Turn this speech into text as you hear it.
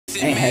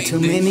Ain't had too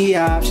many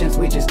options,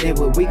 we just did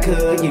what we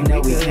could. You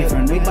know we came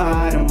from the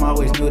bottom,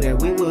 always knew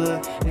that we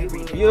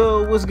would.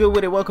 Yo, what's good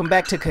with it? Welcome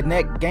back to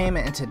Connect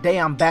Gaming, and today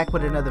I'm back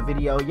with another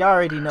video. Y'all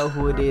already know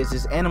who it is.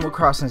 It's Animal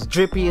Crossing's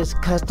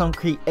drippiest custom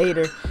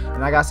creator,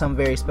 and I got something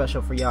very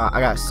special for y'all. I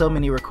got so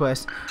many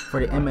requests for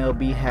the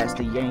MLB hats,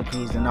 the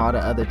Yankees, and all the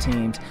other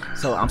teams,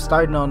 so I'm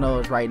starting on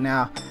those right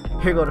now.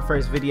 Here go the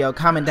first video.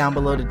 Comment down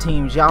below the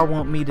teams y'all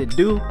want me to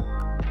do,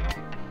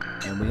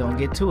 and we're gonna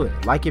get to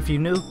it. Like if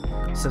you're new,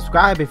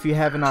 subscribe if you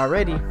haven't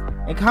already,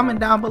 and comment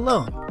down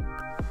below.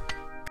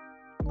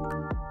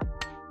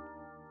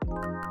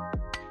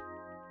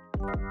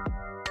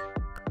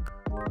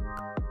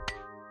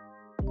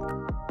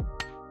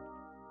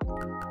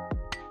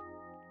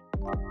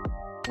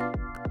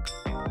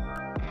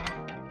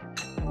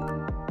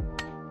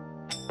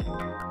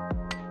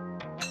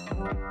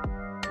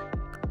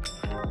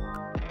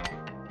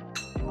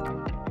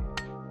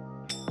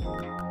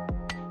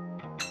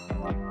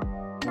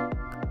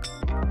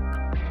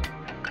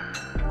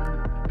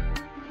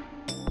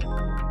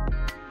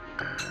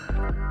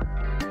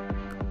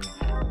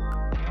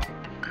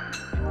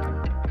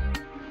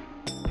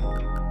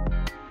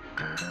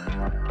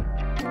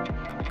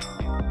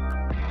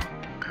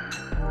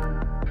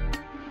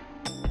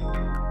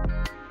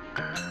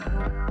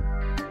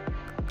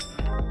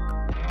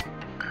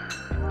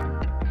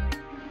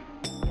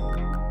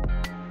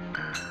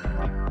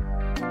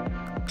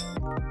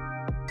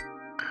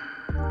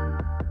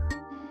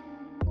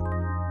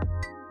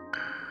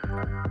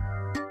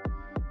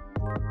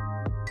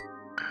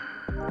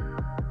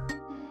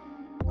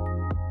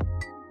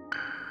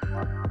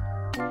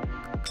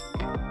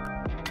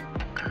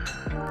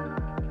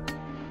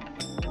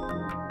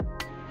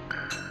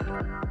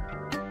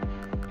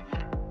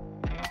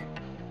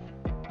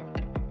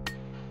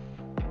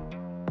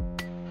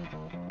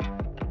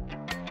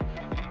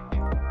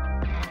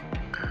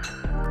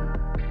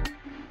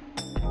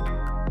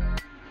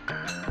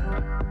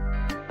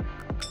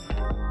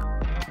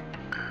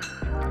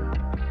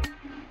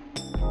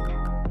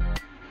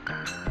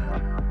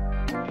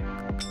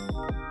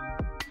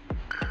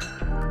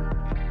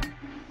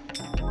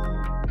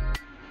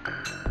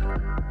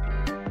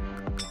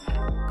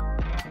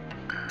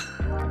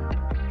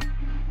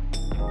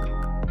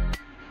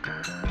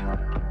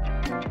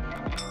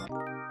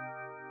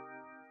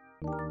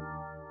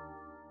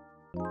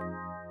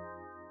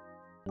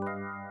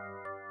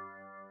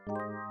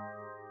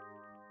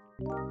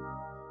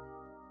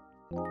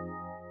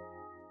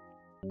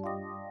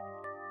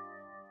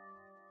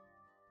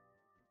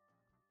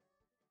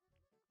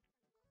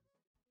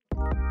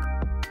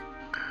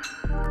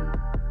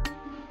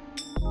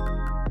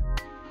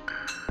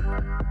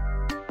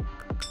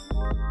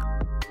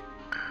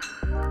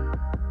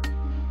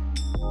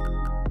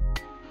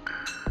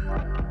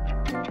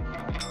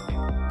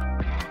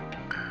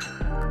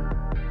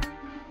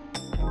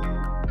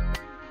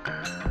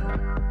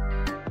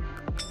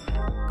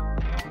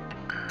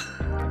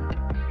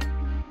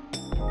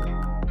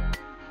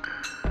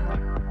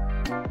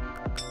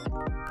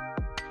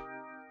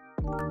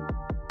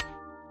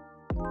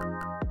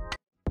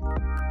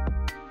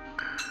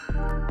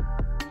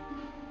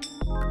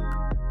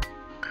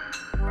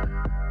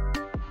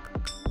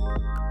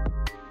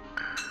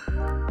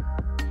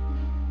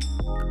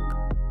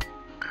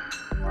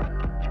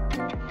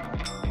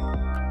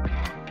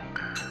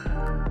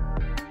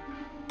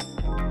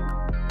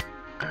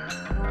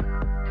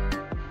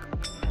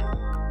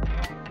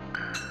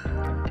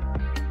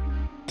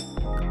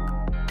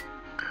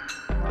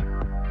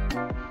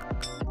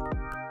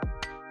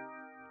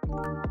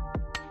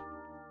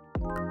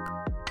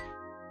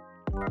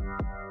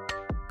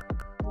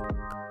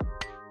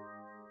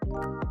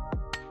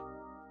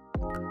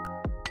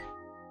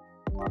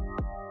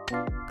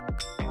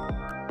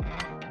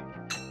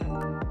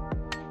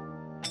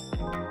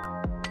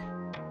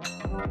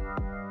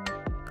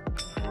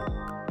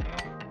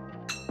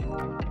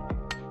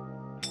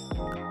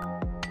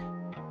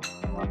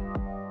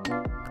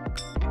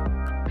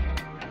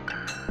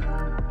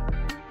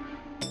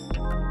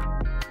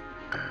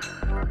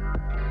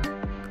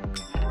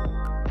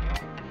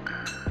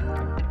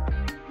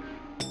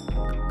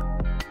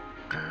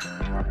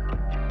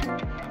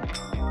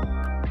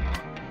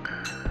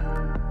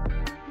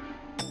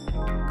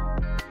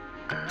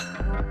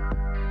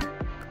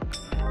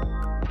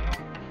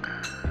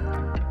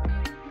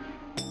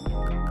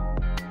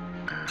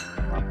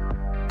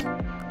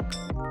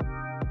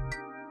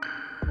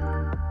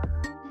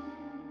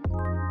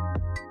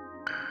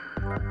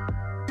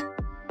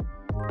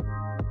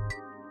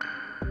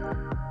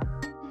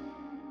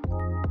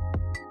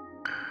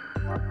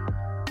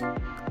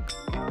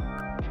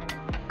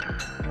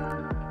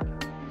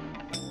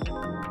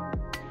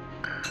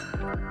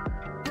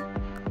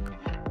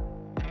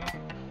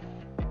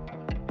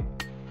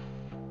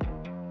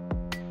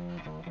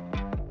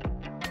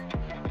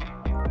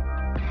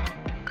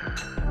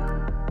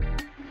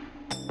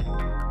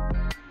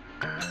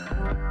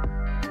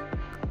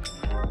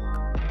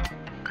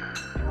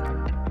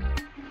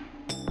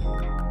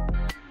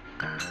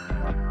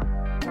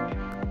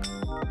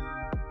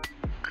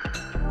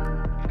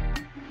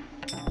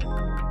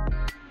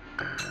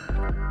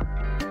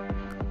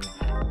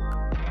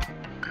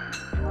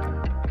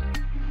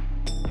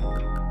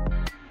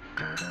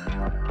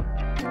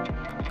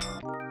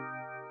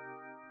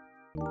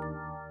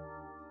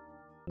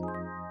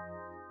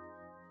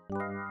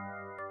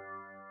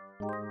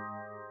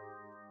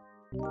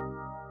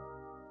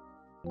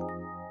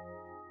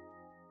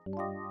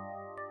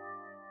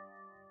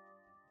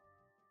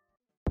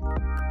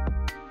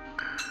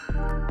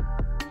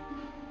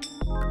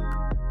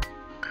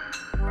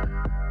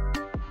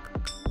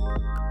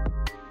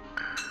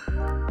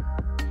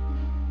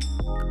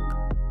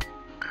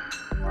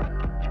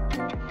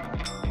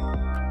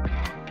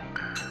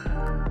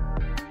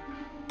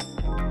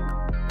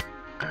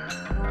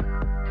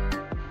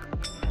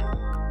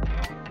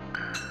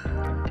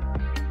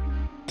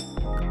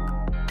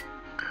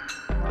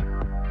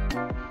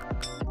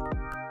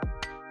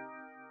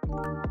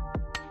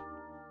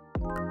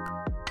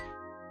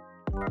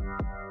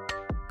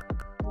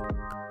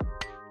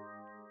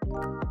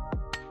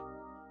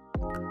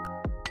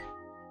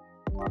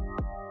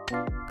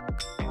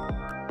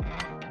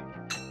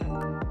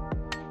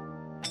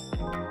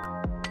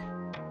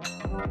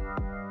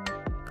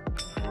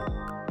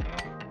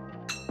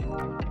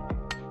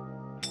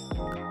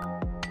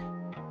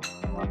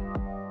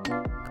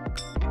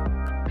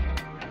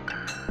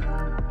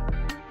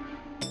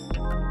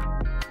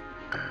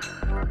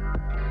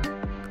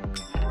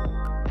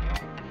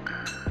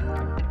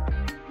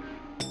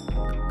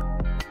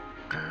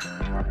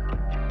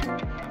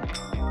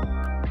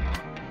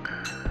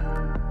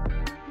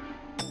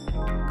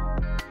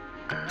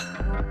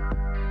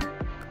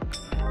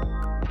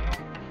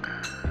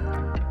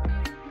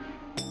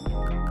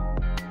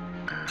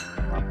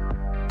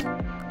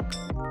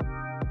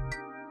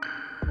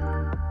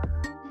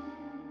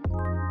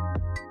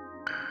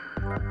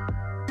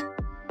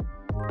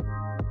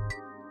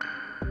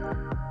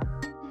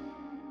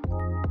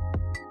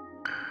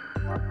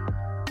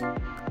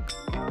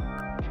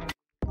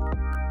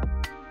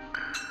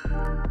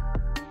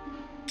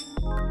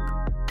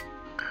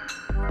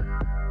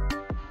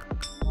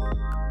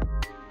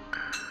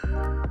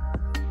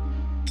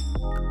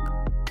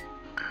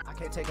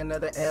 ain't take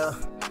another L.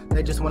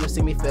 They just wanna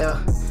see me fail.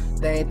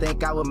 They ain't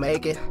think I would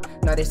make it.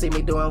 Now they see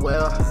me doing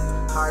well.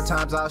 Hard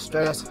times, I was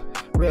stressed.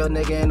 Real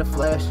nigga in the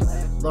flesh.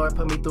 Lord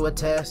put me through a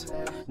test.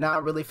 Now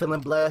I'm really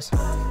feeling blessed.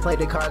 Played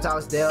the cards I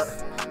was dealt.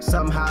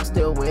 Somehow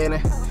still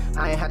winning.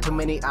 I ain't had too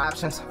many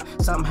options.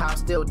 Somehow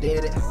still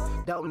did it.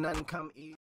 Don't nothing come easy.